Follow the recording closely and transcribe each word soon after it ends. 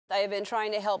I have been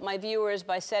trying to help my viewers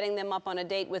by setting them up on a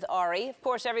date with Ari. Of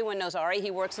course, everyone knows Ari. He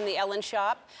works in the Ellen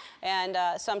shop, and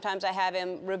sometimes I have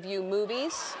him review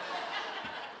movies.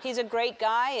 He's a great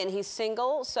guy, and he's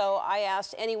single, so I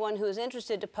asked anyone who is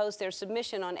interested to post their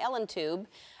submission on EllenTube,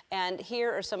 and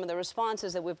here are some of the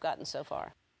responses that we've gotten so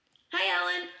far. Hi,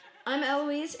 Ellen. I'm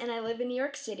Eloise, and I live in New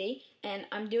York City, and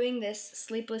I'm doing this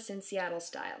Sleepless in Seattle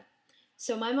style.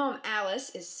 So my mom,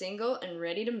 Alice, is single and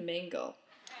ready to mingle.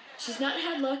 She's not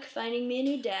had luck finding me a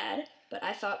new dad, but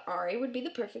I thought Ari would be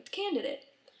the perfect candidate.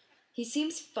 He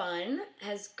seems fun,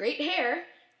 has great hair,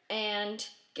 and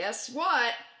guess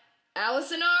what?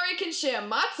 Alice and Ari can share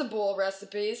matzo ball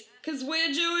recipes, 'cause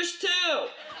we're Jewish too.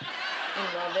 And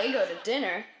while they go to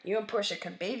dinner, you and Portia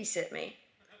can babysit me.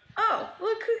 Oh,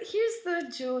 look, here's the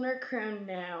jewel in her crown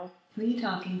now. Who are you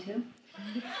talking to?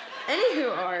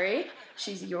 Anywho, Ari,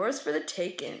 she's yours for the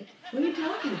taking. Who are you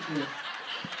talking to?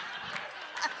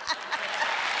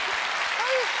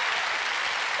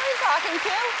 Talking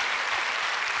to?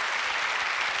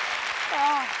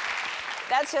 Oh,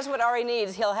 that's just what Ari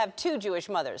needs. He'll have 2 Jewish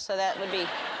mothers, so that would be...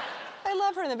 I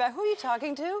love her in the back. Who are you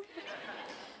talking to?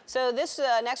 So this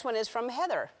next one is from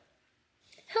Heather.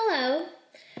 Hello,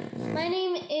 my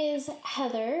name is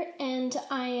Heather, and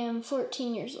I am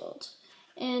 14 years old.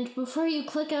 And before you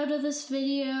click out of this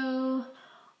video,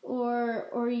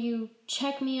 or you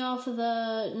check me off of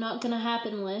the not gonna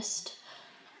happen list,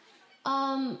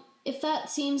 if that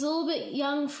seems a little bit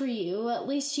young for you, at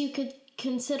least you could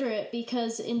consider it,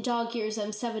 because in dog years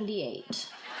I'm 78.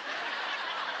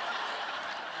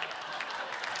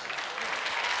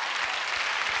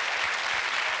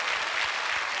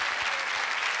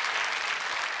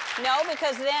 No,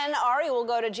 because then Ari will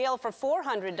go to jail for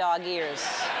 400 dog years.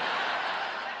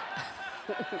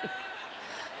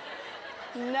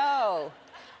 No.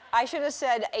 I should have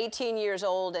said 18 years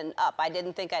old and up. I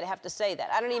didn't think I'd have to say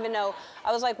that. I don't even know.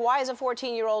 I was like, why is a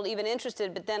 14-year-old even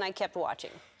interested? But then I kept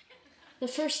watching. The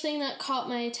first thing that caught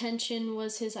my attention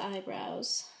was his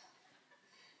eyebrows.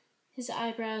 His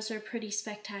eyebrows are pretty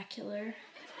spectacular.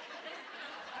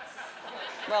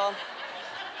 Well,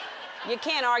 you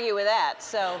can't argue with that,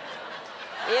 so...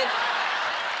 Yep,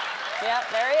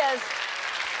 there he is.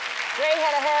 Great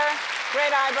head of hair,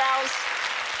 great eyebrows.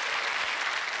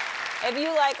 If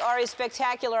you like Ari's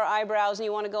spectacular eyebrows and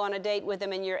you want to go on a date with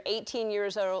him and you're 18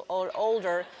 years old,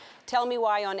 older, tell me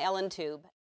why on EllenTube.